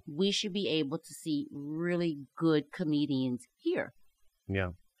 Yeah. We should be able to see really good comedians here.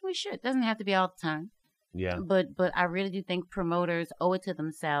 Yeah. We should. It doesn't have to be all the time. Yeah. But I really do think promoters owe it to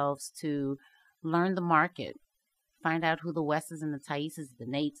themselves to learn the market, find out who the Wesses and the Thaises, the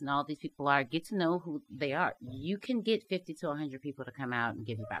Nates, and all these people are. Get to know who they are. You can get 50 to 100 people to come out and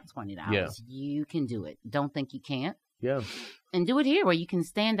give you about $20. Yeah. You can do it. Don't think you can't. Yeah. And do it here where you can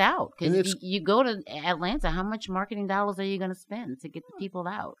stand out. Because you go to Atlanta, how much marketing dollars are you going to spend to get the people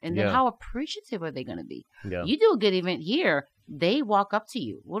out? And then how appreciative are they going to be? Yeah. You do a good event here, they walk up to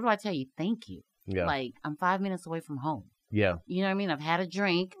you. What do I tell you? Thank you. Yeah. Like, I'm 5 minutes away from home. Yeah. You know what I mean? I've had a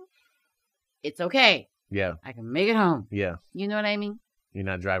drink. It's okay. Yeah. I can make it home. Yeah. You know what I mean? You're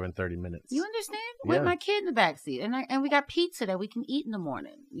not driving 30 minutes. You understand? With my kid in the backseat. And we got pizza that we can eat in the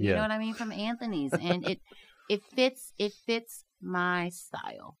morning. You know what I mean? From Anthony's. And it fits my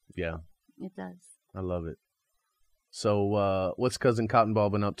style. Yeah. It does. I love it. So what's Cousin Cottonball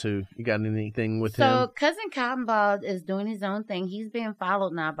been up to? You got anything with him? So Cousin Cottonball is doing his own thing. He's being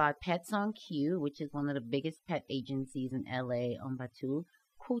followed now by Pets on Q, which is one of the biggest pet agencies in LA, owned by two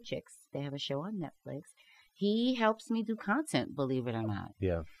cool chicks. They have a show on Netflix. He helps me do content, believe it or not.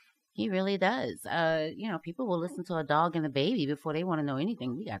 Yeah. He really does. You know, people will listen to a dog and a baby before they want to know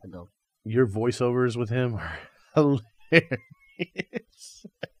anything. We got to go. Your voiceovers with him are hilarious.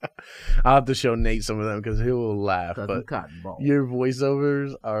 I'll have to show Nate some of them because he will laugh. But your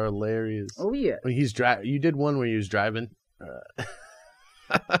voiceovers are hilarious. Oh yeah. I mean, you did one where he was driving.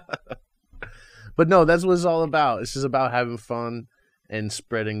 But no, that's what it's all about. It's just about having fun and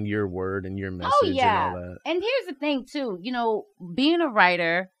spreading your word and your message and all that. And here's the thing too. You know, being a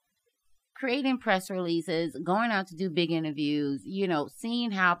writer, creating press releases, going out to do big interviews, you know,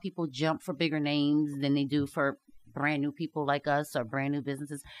 seeing how people jump for bigger names than they do for brand new people like us or brand new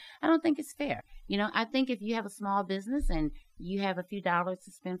businesses. I don't think it's fair. You know, I think if you have a small business and you have a few dollars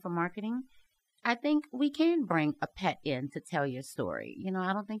to spend for marketing, I think we can bring a pet in to tell your story. You know,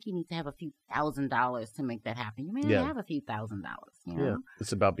 I don't think you need to have a few $1,000s to make that happen. You may have a few $1,000s. You know? Yeah,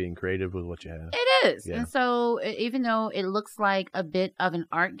 it's about being creative with what you have. It is. Yeah. And so even though it looks like a bit of an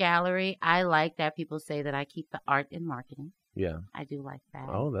art gallery, I like that people say that I keep the art in marketing. Yeah. I do like that.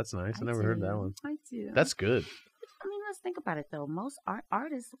 Oh, that's nice. I never heard that one. I do. That's good. I mean, let's think about it, though. Most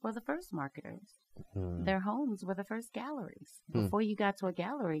artists were the first marketers. Their homes were the first galleries. Before you got to a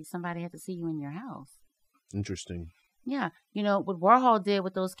gallery, somebody had to see you in your house. Interesting. Yeah. You know, what Warhol did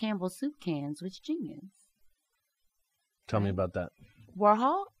with those Campbell soup cans was genius. Tell me about that.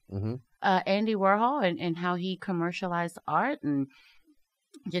 Warhol? Mm-hmm. Andy Warhol and how he commercialized art and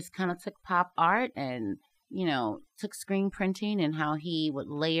just kind of took pop art and, you know, took screen printing and how he would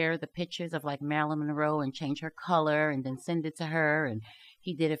layer the pictures of like Marilyn Monroe and change her color and then send it to her. And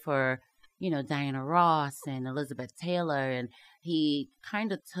he did it for, you know, Diana Ross and Elizabeth Taylor. And he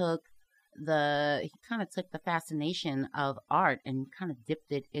kind of took the fascination of art and kind of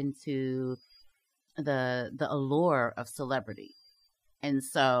dipped it into the allure of celebrity. And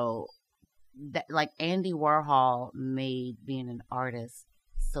so that, like, Andy Warhol made being an artist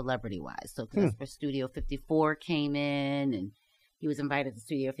celebrity-wise. So that's where Studio 54 came in, and he was invited to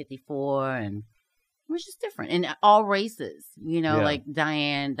Studio 54, and it was just different. And all races, you know, like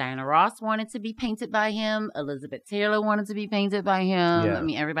Diana Ross wanted to be painted by him. Elizabeth Taylor wanted to be painted by him. Yeah. I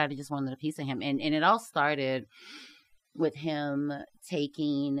mean, everybody just wanted a piece of him. And it all started with him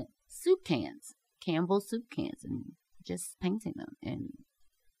taking soup cans Campbell's soup cans and just painting them. And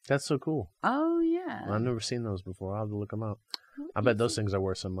That's so cool. oh yeah, I've never seen those before. I'll have to look them up. I bet those things are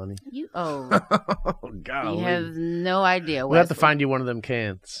worth some money. Oh God, you have no idea. We'll have to find you one of them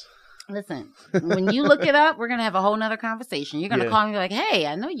cans. Listen, when you look it up, we're gonna have a whole nother conversation. You're gonna call me and be like, "Hey,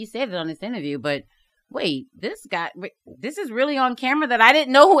 I know you said it on this interview, but wait, this is really on camera that I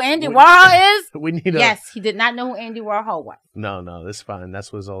didn't know who Andy Warhol is." We need. Yes, he did not know who Andy Warhol was. No, that's fine.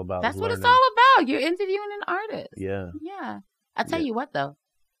 That's what it's all about. That's what it's all about. You're interviewing an artist. Yeah. Yeah. I'll tell you what though,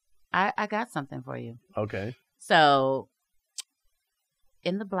 I got something for you. Okay. So,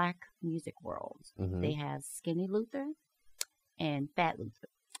 in the Black music world, they have Skinny Luther and Fat Luther.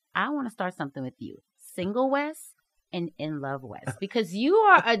 I want to start something with you. Single West and In Love West. Because you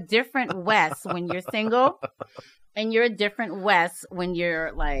are a different West when you're single. And you're a different West when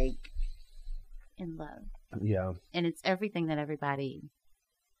you're like in love. Yeah. And it's everything that everybody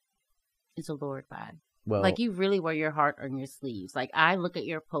is allured by. Well, like you really wear your heart on your sleeves. Like I look at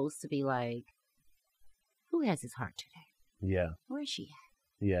your posts to be like, who has his heart today? Yeah. Where is she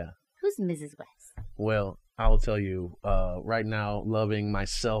at? Yeah. Who's Mrs. West? Well, I will tell you, right now, loving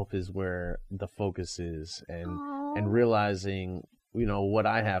myself is where the focus is, and realizing, what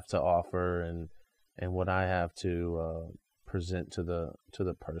I have to offer and what I have to present to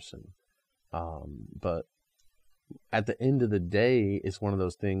the person. But at the end of the day, it's one of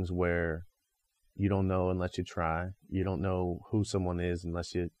those things where you don't know unless you try. You don't know who someone is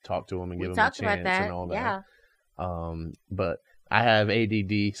unless you talk to them and give them a chance and all that. Yeah. But I have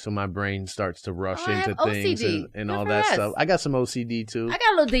ADD, so my brain starts to rush into things and all that stuff. I got some OCD too. I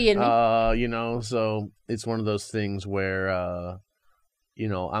got a little D in me. So it's one of those things where,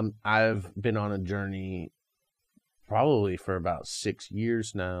 I've been on a journey probably for about 6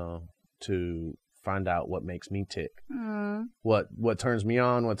 years now to find out what makes me tick. What turns me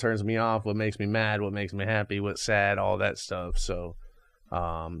on, what turns me off, what makes me mad, what makes me happy, what's sad, all that stuff. So,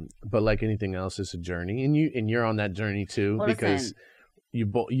 but like anything else, it's a journey, and you're on that journey too, because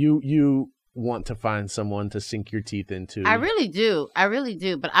you want to find someone to sink your teeth into. I really do.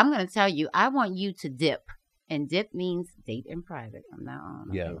 But I'm going to tell you, I want you to dip, and dip means date in private from now on.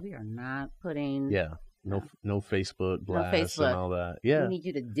 Okay? Yeah, we are not putting. Yeah. No Facebook blasts and all that. Yeah. We need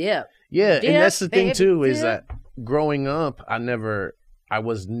you to dip. Yeah, dip, and that's the thing too, dip. is that growing up, I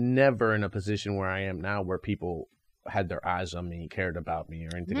was never in a position where I am now where people had their eyes on me, cared about me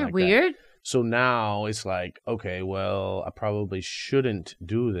or anything like that. Weird? So now it's like, okay, well, I probably shouldn't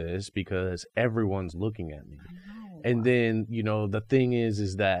do this because everyone's looking at me. And then, the thing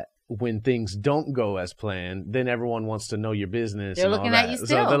is that when things don't go as planned, then everyone wants to know your business. They're and looking all that. at you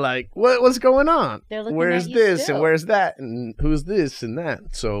still. So they're like, what's going on? They're looking Where's at you this still. and where's that and who's this and that?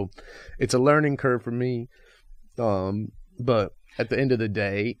 So it's a learning curve for me. But at the end of the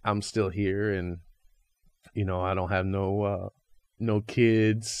day, I'm still here, and I don't have no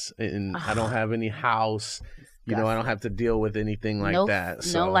kids, and I don't have any house. I don't have to deal with anything like that.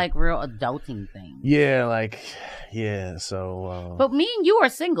 So. No, like real adulting thing. Yeah, so. But me and you are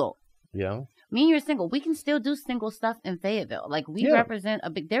single. Yeah. Me and you are single. We can still do single stuff in Fayetteville. Like, we represent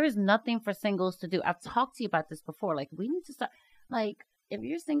there is nothing for singles to do. I've talked to you about this before. Like, we need to start, like, if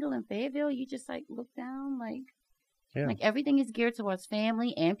you're single in Fayetteville, you just, like, look down, like, like, everything is geared towards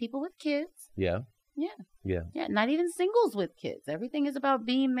family and people with kids. Yeah. Yeah, not even singles with kids. Everything is about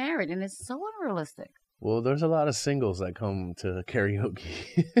being married, and it's so unrealistic. Well, there's a lot of singles that come to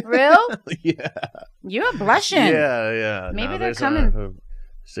karaoke. Real? Yeah. You're blushing. Yeah. Maybe they're coming.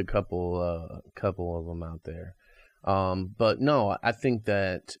 There's a couple of them out there. But no, I think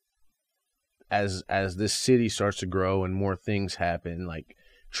that as this city starts to grow and more things happen, like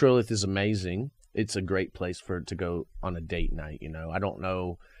Trilith is amazing. It's a great place for it to go on a date night. I don't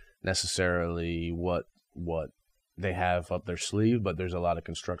know necessarily what they have up their sleeve, but there's a lot of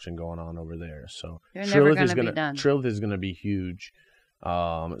construction going on over there. So Trilith is going to be huge.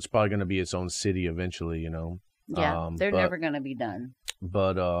 It's probably going to be its own city eventually, Yeah, they're never going to be done.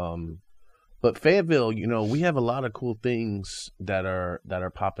 But Fayetteville, we have a lot of cool things that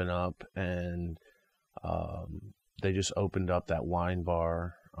are popping up, and they just opened up that wine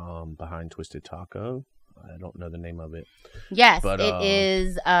bar behind Twisted Taco. I don't know the name of it. Yes, but, it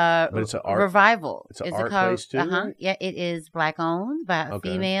is but it's an art, Revival. It's an art place too. Right? Yeah, it is Black owned by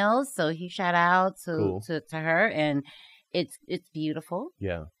females. So he shout out to her, and it's beautiful.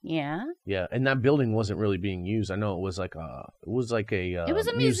 Yeah. And that building wasn't really being used. I know it was like a museum. It was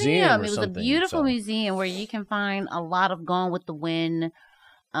a something, beautiful museum where you can find a lot of Gone with the Wind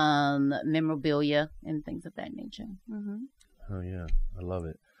memorabilia and things of that nature. Oh yeah, I love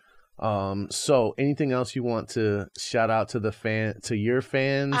it. So anything else you want to shout out to your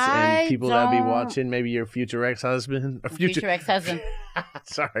fans and people that be watching? Maybe your future ex-husband or future ex-husband.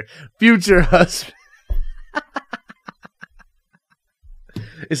 Sorry, future husband.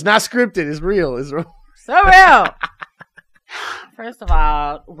 It's not scripted. It's real. It's real. So real. First of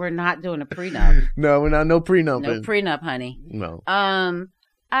all, we're not doing a prenup. No, we're not. No prenup. No prenup, honey. No.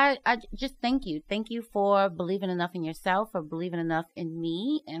 I just thank you. Thank you for believing enough in yourself, for believing enough in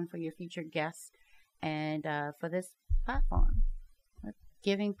me, and for your future guests, and for this platform,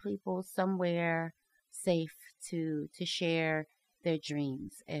 giving people somewhere safe to share their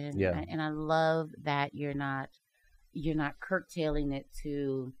dreams. And and I love that you're not curtailing it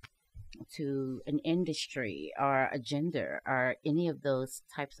to an industry or a gender or any of those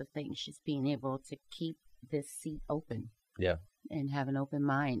types of things. Just being able to keep this seat open. Yeah. And have an open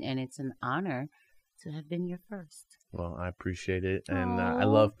mind, and it's an honor to have been your first. Well, I appreciate it, and I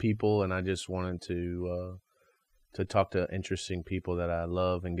love people, and I just wanted to talk to interesting people that I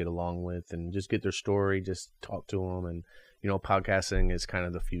love and get along with, and just get their story, just talk to them, and podcasting is kind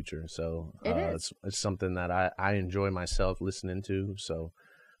of the future, so it's something that I enjoy myself listening to. So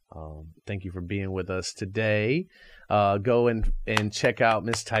thank you for being with us today. Go and check out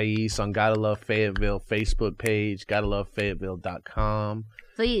Miss Thais on Gotta Love Fayetteville Facebook page, gottalovefayetteville.com.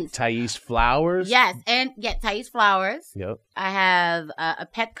 Please. Thais Flowers. Yes, and Thais Flowers. Yep. I have a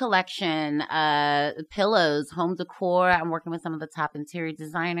pet collection, pillows, home decor. I'm working with some of the top interior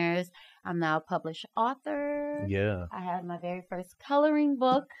designers. I'm now a published author. Yeah. I had my very first coloring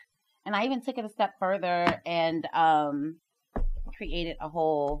book, and I even took it a step further and created a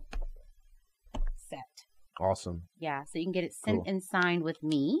whole set. Awesome. Yeah, so you can get it sent and signed with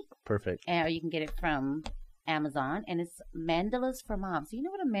me. Perfect. Or you can get it from Amazon, and it's mandalas for moms. Do you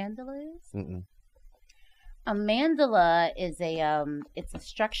know what a mandala is? Mm-mm. A mandala is it's a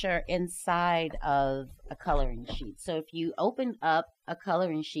structure inside of a coloring sheet. So if you open up a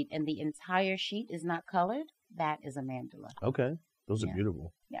coloring sheet and the entire sheet is not colored, that is a mandala. Okay. Those are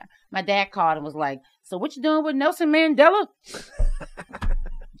beautiful. Yeah. My dad called and was like, "So what you doing with Nelson Mandela?"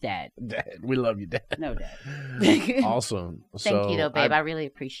 Dad, we love you, Dad. No, Dad. Awesome. Thank you, though, babe. I really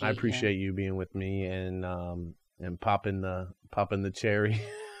appreciate. I appreciate you being with me and popping the cherry.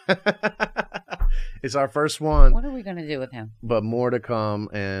 It's our first one. What are we gonna do with him? But more to come,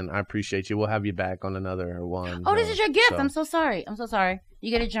 and I appreciate you. We'll have you back on another one. Oh, this is your gift. I'm so sorry. You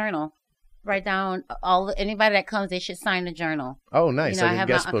get a journal. Write down anybody that comes. They should sign the journal. Oh, nice! Like a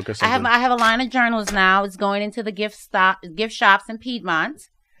guest book or something. I have a line of journals now. It's going into the gift shops in Piedmont.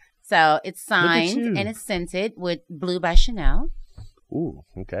 So it's signed and it's scented with Blue by Chanel. Ooh,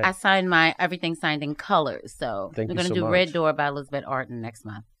 okay. I signed everything signed in colors. So we're going to do Red Door by Elizabeth Arden next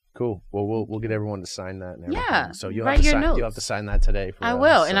month. Cool. Well, we'll get everyone to sign that. And everything. Yeah. So you'll have to sign that today. I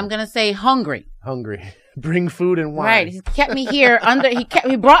will, and I'm going to say hungry. Hungry. Bring food and wine. Right. He kept me here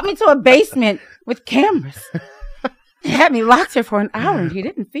he brought me to a basement with cameras. He had me locked here for an hour, and he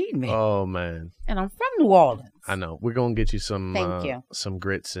didn't feed me. Oh man. And I'm from New Orleans. I know. We're going to get you some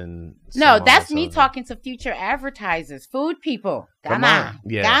grits and that's me talking to future advertisers, food people. Come on.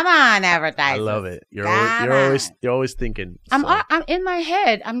 Yeah. Come on, advertisers. I love it. You're always thinking. I'm in my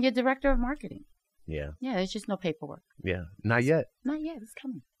head. I'm your director of marketing. Yeah. Yeah, there's just no paperwork. Yeah. Not yet. Not yet. It's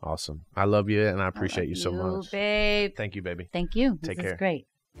coming. Awesome. I love you, and I appreciate you so much. Babe. Thank you, baby. Thank you. Take care. This is great.